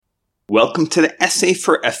Welcome to the Essay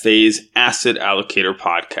for FA's Asset Allocator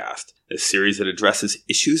podcast, a series that addresses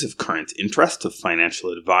issues of current interest to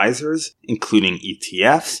financial advisors, including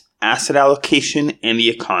ETFs, asset allocation, and the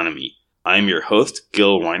economy. I'm your host,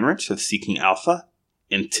 Gil Weinrich of Seeking Alpha,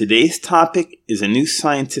 and today's topic is a new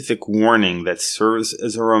scientific warning that serves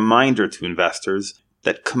as a reminder to investors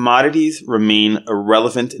that commodities remain a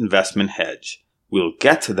relevant investment hedge. We'll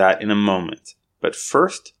get to that in a moment, but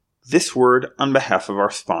first, this word on behalf of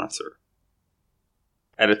our sponsor.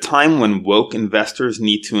 At a time when woke investors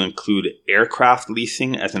need to include aircraft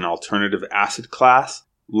leasing as an alternative asset class,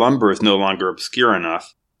 lumber is no longer obscure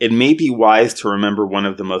enough, it may be wise to remember one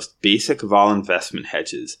of the most basic of all investment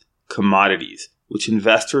hedges, commodities, which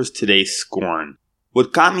investors today scorn.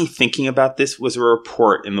 What got me thinking about this was a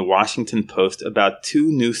report in the Washington Post about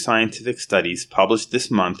two new scientific studies published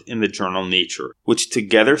this month in the journal Nature, which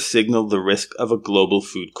together signal the risk of a global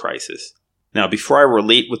food crisis. Now, before I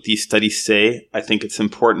relate what these studies say, I think it's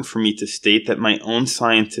important for me to state that my own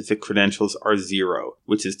scientific credentials are zero,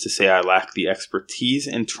 which is to say I lack the expertise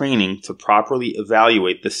and training to properly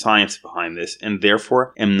evaluate the science behind this, and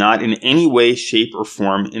therefore am not in any way, shape, or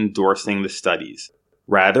form endorsing the studies.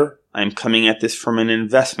 Rather, I am coming at this from an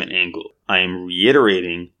investment angle. I am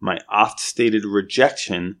reiterating my oft-stated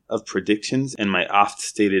rejection of predictions and my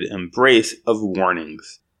oft-stated embrace of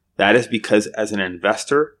warnings. That is because as an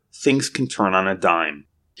investor, things can turn on a dime.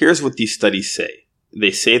 Here's what these studies say.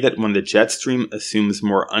 They say that when the jet stream assumes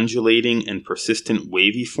more undulating and persistent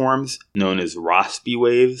wavy forms, known as Rossby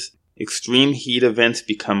waves, extreme heat events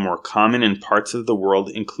become more common in parts of the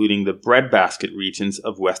world including the breadbasket regions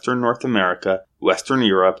of Western North America, Western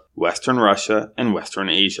Europe, Western Russia, and Western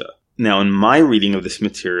Asia. Now, in my reading of this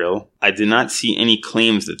material, I did not see any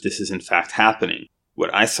claims that this is in fact happening.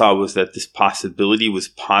 What I saw was that this possibility was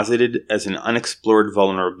posited as an unexplored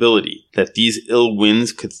vulnerability, that these ill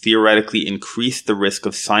winds could theoretically increase the risk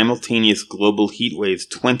of simultaneous global heat waves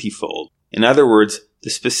 20-fold. In other words, the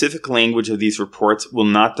specific language of these reports will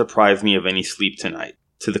not deprive me of any sleep tonight.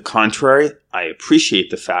 To the contrary, I appreciate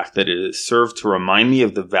the fact that it has served to remind me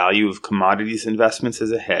of the value of commodities investments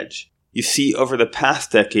as a hedge. You see, over the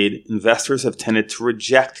past decade, investors have tended to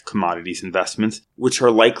reject commodities investments, which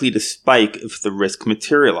are likely to spike if the risk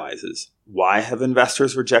materializes. Why have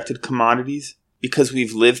investors rejected commodities? Because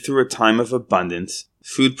we've lived through a time of abundance,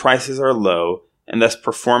 food prices are low, and thus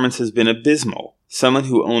performance has been abysmal. Someone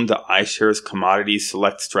who owned the iShares Commodities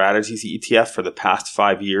Select Strategies ETF for the past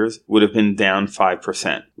 5 years would have been down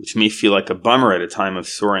 5%, which may feel like a bummer at a time of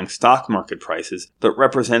soaring stock market prices, but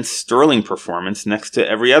represents sterling performance next to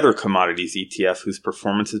every other commodities ETF whose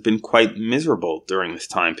performance has been quite miserable during this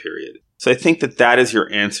time period. So I think that is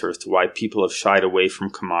your answer as to why people have shied away from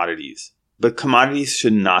commodities. But commodities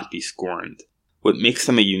should not be scorned. What makes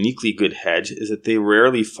them a uniquely good hedge is that they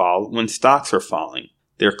rarely fall when stocks are falling.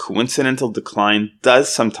 Their coincidental decline does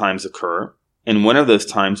sometimes occur, and one of those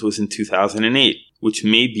times was in 2008, which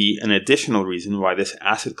may be an additional reason why this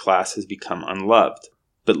asset class has become unloved.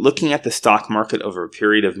 But looking at the stock market over a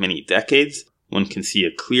period of many decades, one can see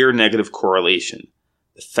a clear negative correlation.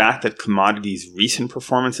 The fact that commodities' recent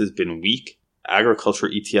performance has been weak, agriculture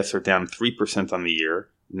ETFs are down 3% on the year,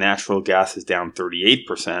 natural gas is down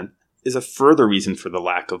 38%, is a further reason for the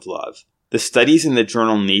lack of love. The studies in the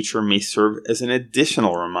journal Nature may serve as an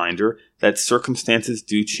additional reminder that circumstances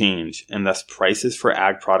do change, and thus prices for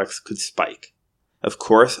ag products could spike. Of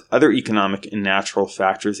course, other economic and natural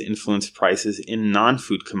factors influence prices in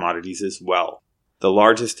non-food commodities as well. The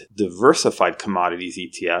largest diversified commodities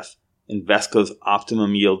ETF, Invesco's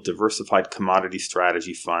Optimum Yield Diversified Commodity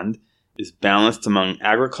Strategy Fund, is balanced among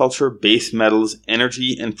agriculture, base metals,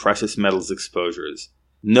 energy, and precious metals exposures.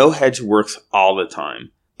 No hedge works all the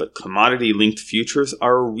time, but commodity-linked futures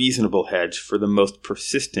are a reasonable hedge for the most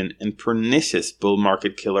persistent and pernicious bull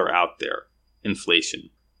market killer out there, inflation.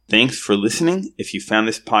 Thanks for listening. If you found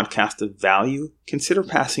this podcast of value, consider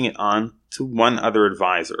passing it on to one other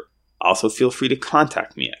advisor. Also, feel free to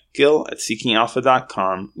contact me at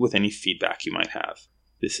gil@seekingalpha.com with any feedback you might have.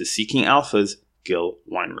 This is Seeking Alpha's Gil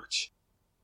Weinrich.